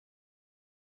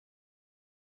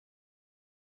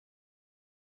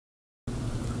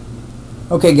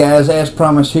Okay guys, as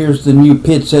promised, here's the new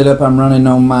PID setup I'm running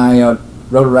on my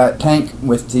Rotor Tanq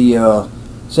with the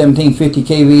 1750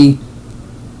 kV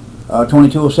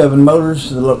 2207 motors,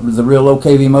 the real low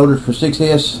kV motors for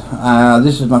Suxess.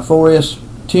 This is my 4S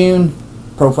tune,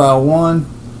 profile 1.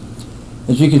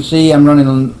 As you can see, I'm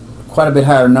running quite a bit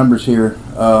higher numbers here,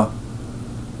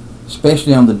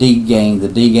 especially on the D gain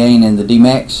and the D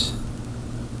max,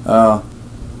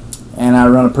 and I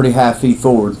run a pretty high feed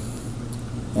forward.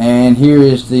 And here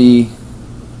is the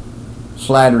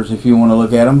sliders if you want to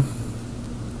look at them.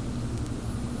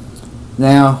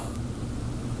 Now,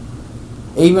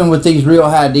 even with these real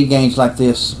high D gains like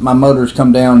this, my motors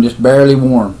come down just barely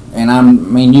warm, and I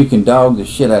mean you can dog the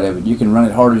shit out of it. You can run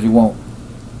it hard as you want,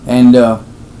 and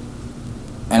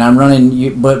I'm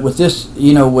running. But with this,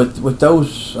 you know, with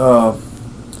those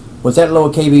with that lower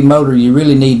kV motor, you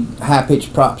really need high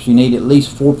pitch props. You need at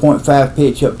least 4.5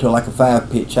 pitch up to like a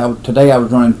 5 pitch. Today I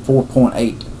was running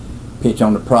 4.8 pitch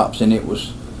on the props, and it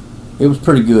was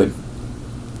pretty good.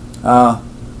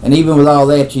 And even with all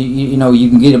that, you know, you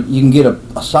can get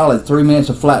a solid 3 minutes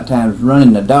of flight times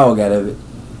running the dog out of it,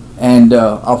 and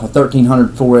off a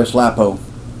 1300 4S Lipo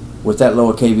with that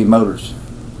lower kV motors.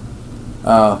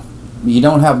 You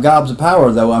don't have gobs of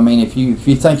power though. I mean, if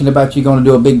you're thinking about you're going to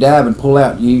do a big dive and pull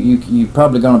out, you're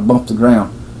probably going to bump the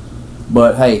ground.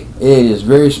 But hey, it is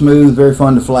very smooth, very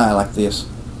fun to fly like this.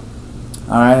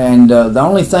 Alright, and the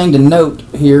only thing to note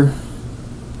here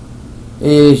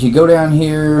is you go down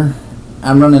here,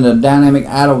 I'm running a dynamic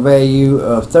idle value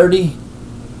of 30,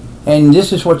 and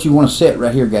this is what you want to set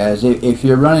right here, guys. If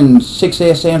you're running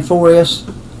 6S and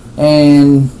 4S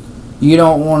and you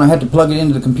don't want to have to plug it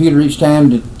into the computer each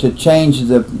time to change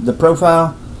the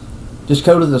profile, just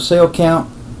go to the cell count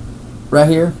right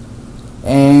here,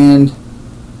 and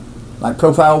like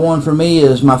profile 1 for me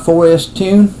is my 4S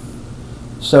tune.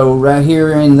 So right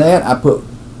here in that,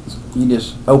 you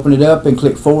just open it up and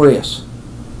click 4S,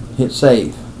 hit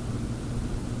save.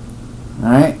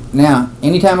 Alright, now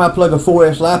anytime I plug a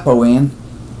 4S Lipo in,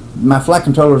 my flight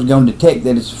controller is going to detect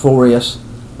that it's 4S,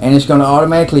 and it's going to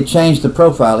automatically change the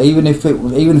profile. Even if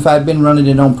I'd been running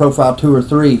it on profile 2 or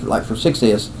 3, like for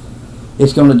 6S,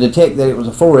 it's going to detect that it was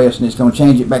a 4S, and it's going to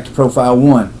change it back to profile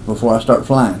 1 before I start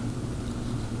flying.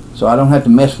 So I don't have to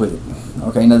mess with it.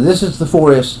 Okay, now this is the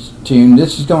 4S tune.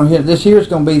 This here is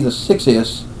going to be the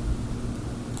 6S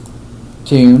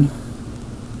tune.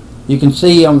 You can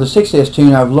see on the 6S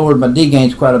tune I've lowered my D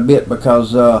gains quite a bit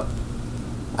because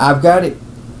I've got it.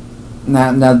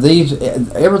 Now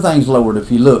everything's lowered.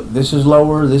 If you look, this is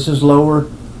lower, this is lower.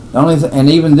 And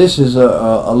even this is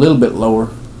a little bit lower.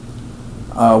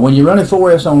 When you're running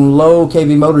 4S on low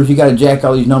kV motors, you got to jack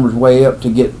all these numbers way up to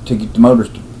get the motors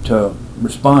to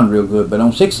respond real good. But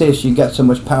on 6S, you got so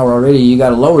much power already, you got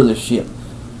to lower this shit.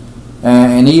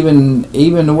 And even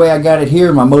the way I got it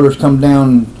here, my motors come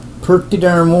down pretty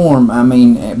darn warm. I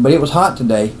mean, but it was hot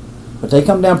today, but they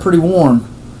come down pretty warm.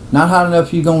 Not hot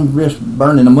enough you're going to risk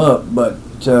burning them up, but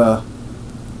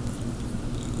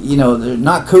you know, they're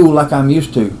not cool like I'm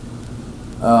used to.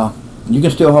 You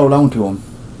can still hold on to them,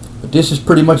 but this is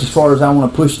pretty much as far as I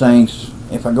want to push things.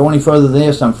 If I go any further than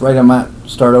this, I'm afraid I might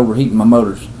start overheating my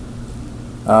motors.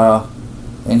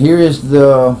 And here is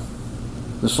the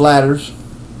sliders,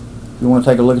 if you want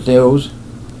to take a look at those.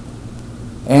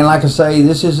 And like I say,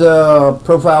 this is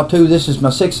profile 2. This is my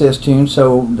 6S tune.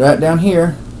 So right down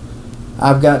here,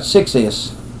 I've got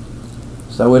 6S.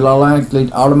 So it'll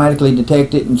automatically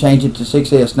detect it and change it to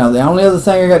 6S. Now the only other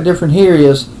thing I got different here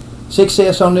is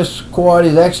 6S on this quad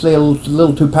is actually a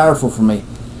little too powerful for me.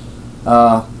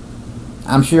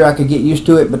 I'm sure I could get used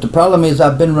to it, but the problem is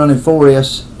I've been running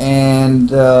 4S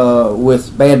and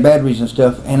with bad batteries and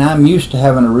stuff, and I'm used to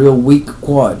having a real weak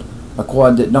quad, a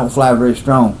quad that don't fly very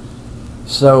strong.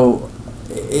 So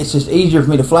it's just easier for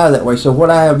me to fly that way. So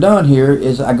what I have done here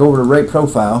is I go over to rate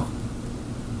profile.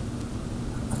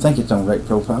 I think it's on rate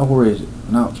profile. Where is it?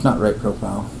 No, it's not rate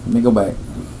profile. Let me go back.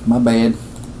 My bad.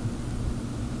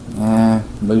 I'm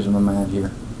losing my mind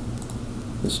here.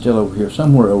 It's still over here,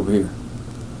 somewhere over here.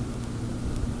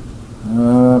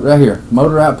 Right here,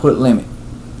 motor output limit.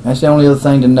 That's the only other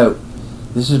thing to note.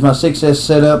 This is my 6S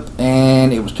setup,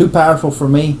 and it was too powerful for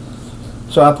me.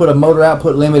 So I put a motor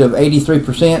output limit of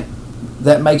 83%.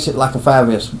 That makes it like a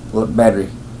 5S battery.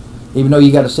 Even though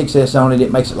you got a 6S on it,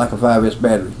 it makes it like a 5S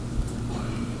battery.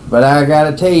 But I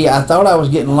gotta tell you, I thought I was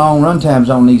getting long run times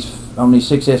on these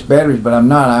 6S batteries, but I'm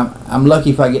not. I'm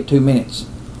lucky if I get 2 minutes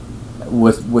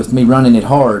with me running it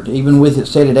hard, even with it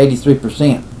set at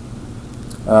 83%.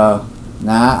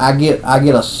 Now I get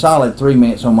a solid 3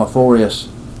 minutes on my 4S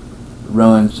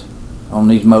runs on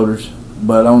these motors,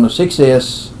 but on the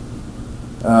 6S,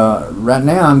 Right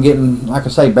now I'm getting, like I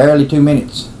say, barely 2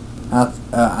 minutes.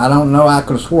 I don't know, I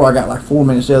could have swore I got like 4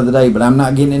 minutes the other day, but I'm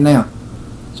not getting it now.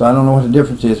 So I don't know what the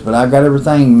difference is, but I've got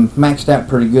everything maxed out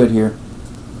pretty good here.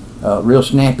 Real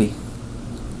snappy.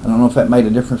 I don't know if that made a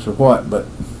difference or what, but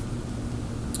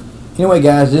anyway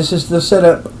guys, this is the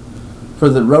setup for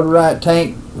the Rotor Riot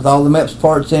tank with all the MEPS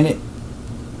parts in it,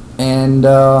 and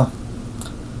the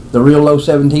real low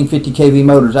 1750 kV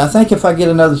motors. I think if I get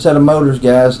another set of motors,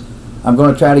 guys, I'm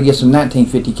going to try to get some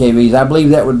 1950 kVs. I believe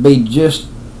that would be just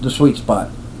the sweet spot.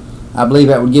 I believe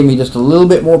that would give me just a little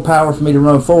bit more power for me to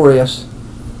run 4S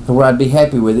to where I'd be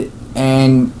happy with it,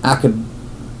 and I could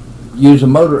use a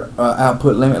motor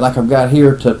output limit like I've got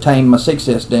here to tame my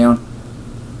Suxess down,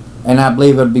 and I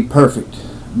believe it would be perfect.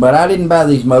 But I didn't buy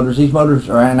these motors. These motors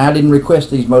are, and I didn't request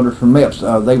these motors from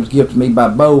MEPS. They was gifted to me by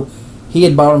Bo. He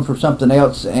had bought them for something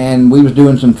else, and we was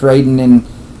doing some trading, and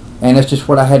that's just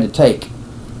what I had to take.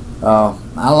 I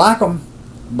like them,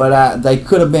 but they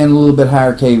could have been a little bit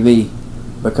higher kV,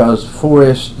 because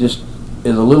 4S just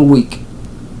is a little weak.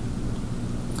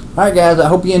 Alright guys, I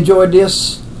hope you enjoyed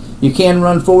this. You can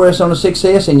run 4S on a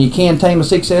Suxess, and you can tame a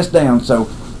Suxess down. So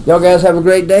y'all guys have a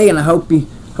great day, and I hope you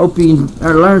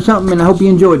learned something, and I hope you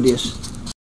enjoyed this.